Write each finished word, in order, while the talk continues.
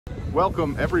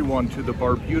Welcome everyone to the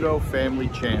Barbuto Family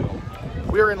channel.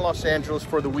 We're in Los Angeles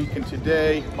for the weekend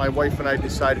today. My wife and I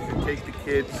decided to take the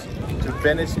kids to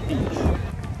Venice Beach.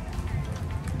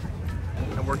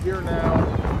 And we're here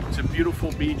now. It's a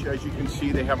beautiful beach. As you can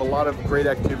see, they have a lot of great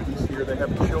activities here. They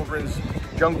have a children's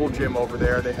jungle gym over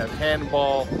there. They have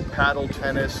handball, paddle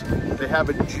tennis. They have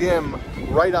a gym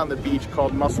right on the beach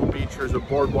called Muscle Beach. There's a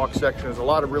boardwalk section. There's a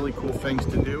lot of really cool things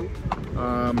to do.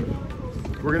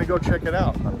 We're gonna go check it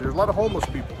out. There's a lot of homeless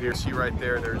people here. See right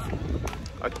there, there's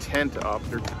a tent up.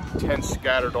 There's tents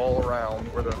scattered all around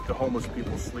where the homeless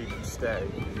people sleep and stay.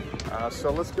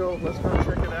 So let's go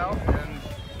check it out, and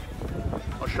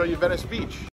I'll show you Venice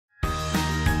Beach.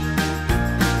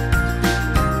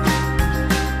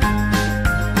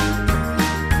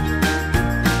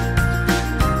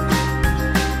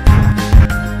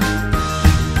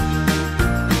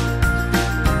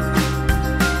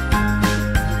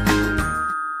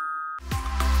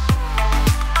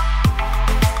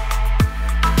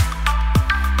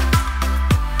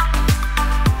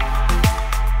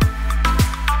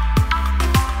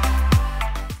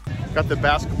 Got the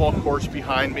basketball courts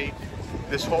behind me.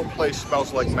 This whole place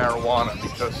smells like marijuana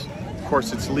because, of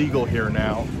course, it's legal here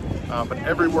now. But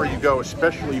everywhere you go,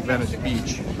 especially Venice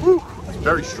Beach, whew, it's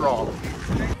very strong.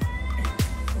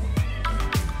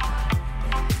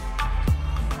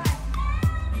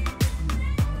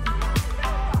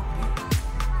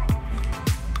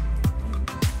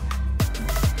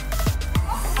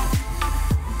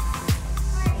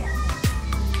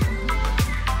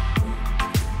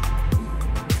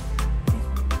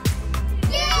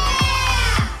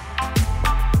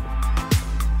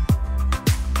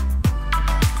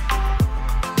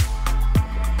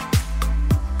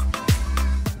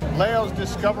 Leo's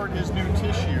discovered his new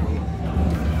tissue.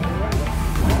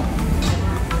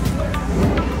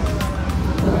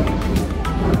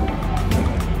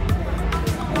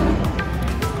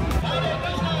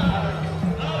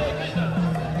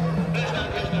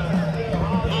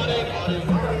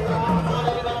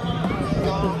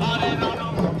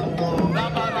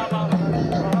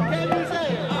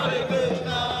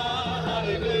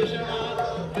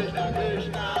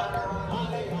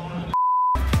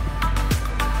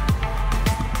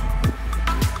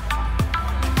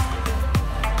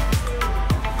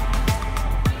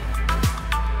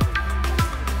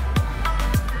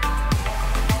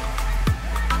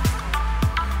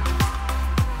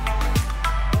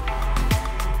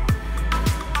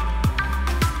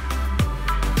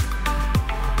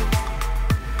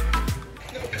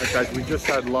 Guys, we just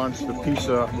had lunch. The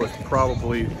pizza was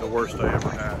probably the worst I ever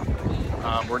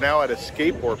had. We're now at a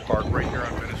skateboard park right here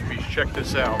on Venice Beach. Check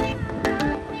this out.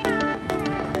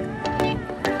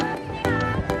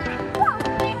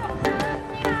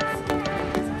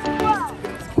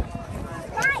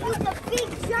 That is a big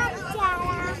jump, Dada.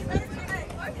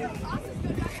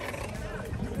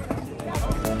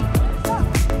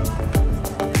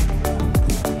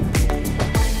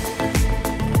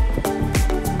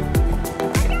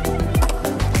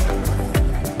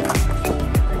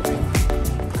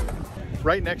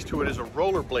 Right next to it is a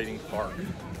rollerblading park.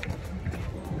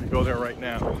 We go there right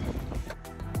now.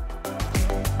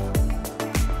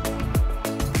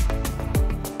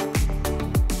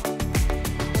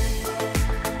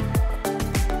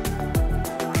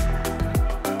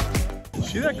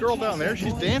 See that girl down there?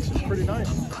 She's dancing pretty nice.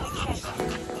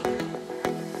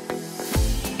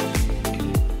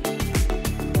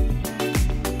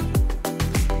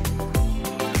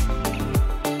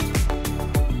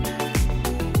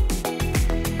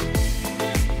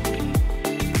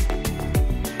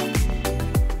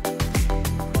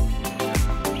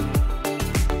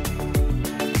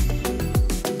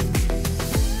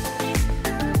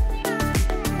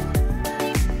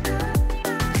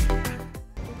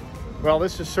 Well,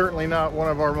 this is certainly not one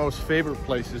of our most favorite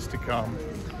places to come.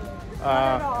 Not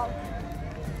at all.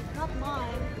 Not mine.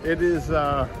 It is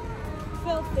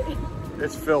Filthy.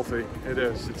 It's filthy. It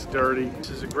is. It's dirty. This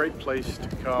is a great place to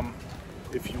come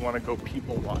if you want to go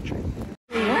people watching.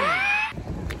 There's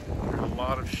a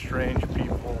lot of strange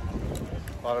people,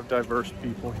 a lot of diverse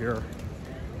people here.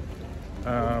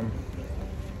 I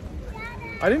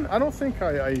don't think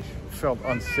I felt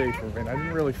unsafe. I mean, I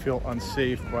didn't really feel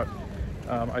unsafe, but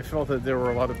I felt that there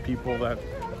were a lot of people that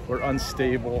were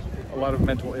unstable, a lot of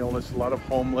mental illness, a lot of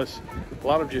homeless, a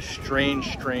lot of just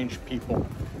strange people.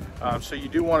 So you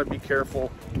do want to be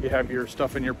careful. You have your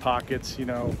stuff in your pockets, you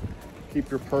know, keep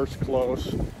your purse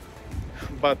close.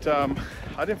 But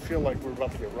I didn't feel like we were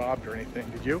about to get robbed or anything.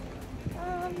 Did you?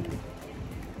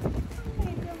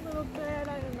 Maybe a little bit.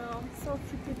 I don't know. So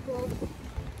few people.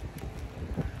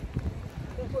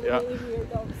 People Yeah. really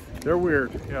weirdos. They're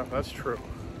weird. Yeah, that's true.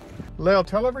 Leo,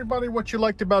 tell everybody what you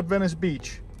liked about Venice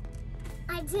Beach.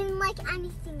 I didn't like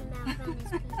anything about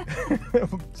Venice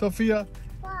Beach. Sophia,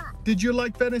 What? did you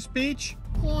like Venice Beach?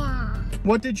 Yeah.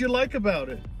 What did you like about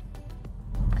it?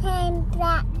 Playing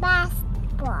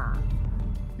basketball.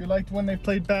 You liked when they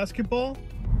played basketball?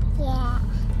 Yeah.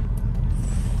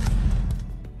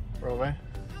 Rovena?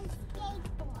 And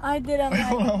skateboard. I didn't like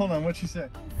Hold on, what'd she say?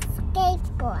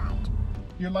 Skateboard.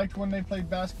 You liked when they played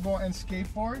basketball and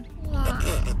skateboard?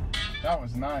 Yeah. That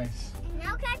was nice. And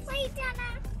now can I play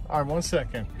dinner? All right, 1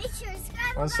 second. Make sure it's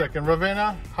got 1 second.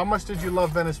 Rovena, how much did you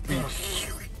love Venice Beach?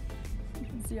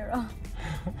 0.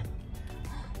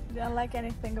 Didn't like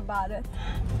anything about it.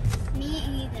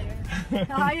 Me either.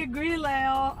 I agree,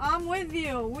 Leo. I'm with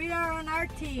you. We are on our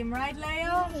team, right,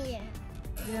 Leo? Yeah.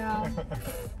 Yeah.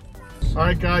 All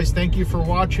right, guys, thank you for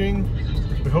watching.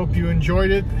 We hope you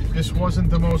enjoyed it. This wasn't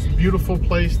the most beautiful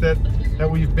place that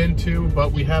we've been to,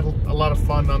 but we had a lot of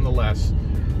fun nonetheless.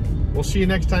 We'll see you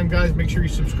next time, guys. Make sure you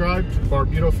subscribe to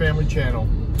Barbuto Family channel.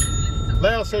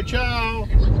 Leo, say ciao.